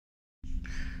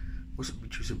What's up,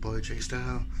 it's your boy J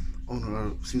Style, owner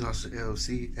of Seems Awesome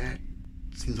LLC at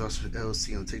Seems Awesome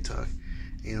LLC on TikTok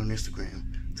and on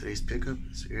Instagram. Today's pickup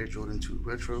is Air Jordan 2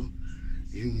 Retro,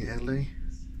 Union LA,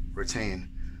 Rattan,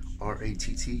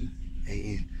 Rattan.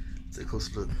 Take a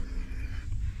close look.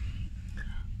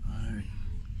 Alright,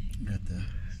 got the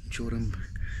Jordan,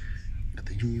 got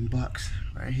the Union box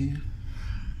right here.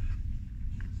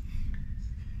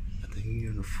 Got the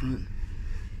Union in the front.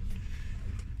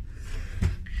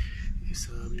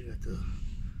 Inside we got the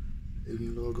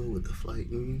Union logo with the Flight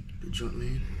Union, the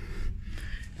Jumpman.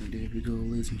 And there we go,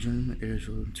 ladies and gentlemen, Air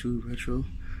Jordan 2 Retro,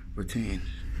 Rattan.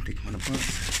 Take them on the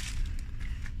box.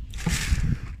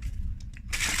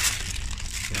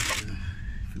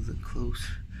 If you look close,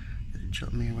 got the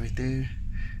Jumpman right there.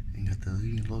 And got the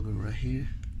Union logo right here.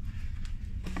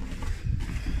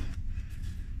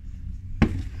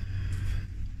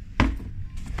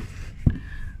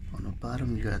 On the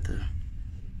bottom, you got that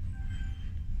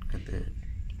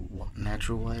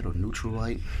natural white or neutral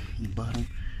white on the bottom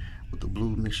with the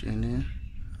blue mixture in there.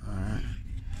 Alright.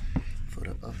 For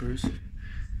the uppers,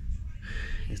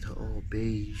 it's the all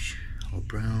beige or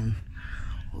brown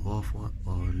or off-white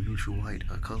or neutral white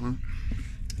color.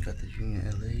 Got the Union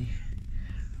LA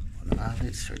on the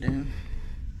eyelets right there.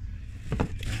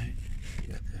 Alright.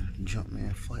 You got the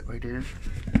Jumpman Flight right there.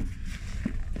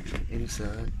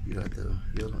 Inside, you got the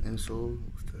yellow insole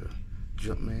with the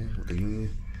Jumpman with the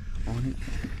Union on it.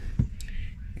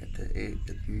 You got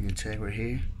the Union tag right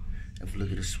here. If you look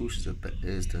at the swoosh,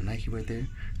 is the Nike right there.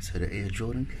 So the Air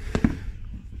Jordan.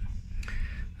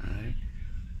 Alright.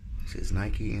 It says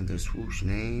Nike and the swoosh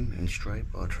name and stripe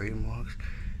are trademarks.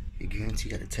 You guarantee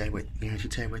got the tag right, guarantee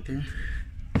tag right there.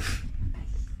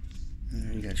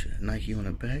 And you got your Nike on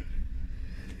the back.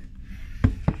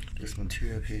 This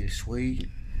material up here is suede.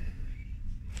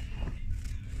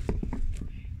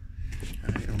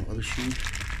 Alright, on the other shoe,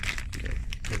 you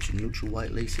got your neutral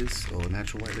white laces or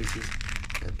natural white laces.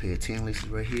 Got a pair of tan laces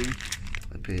right here.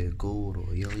 A pair of gold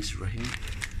or yellow laces right here.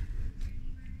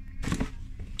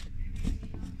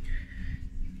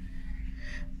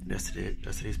 That's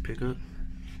today's pickup.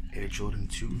 Air Jordan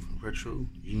 2 Retro,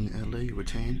 Union LA,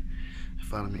 Rattan.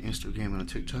 Follow me on Instagram and on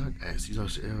TikTok at Seems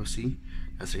Awesome LLC.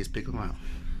 That's today's pickup out.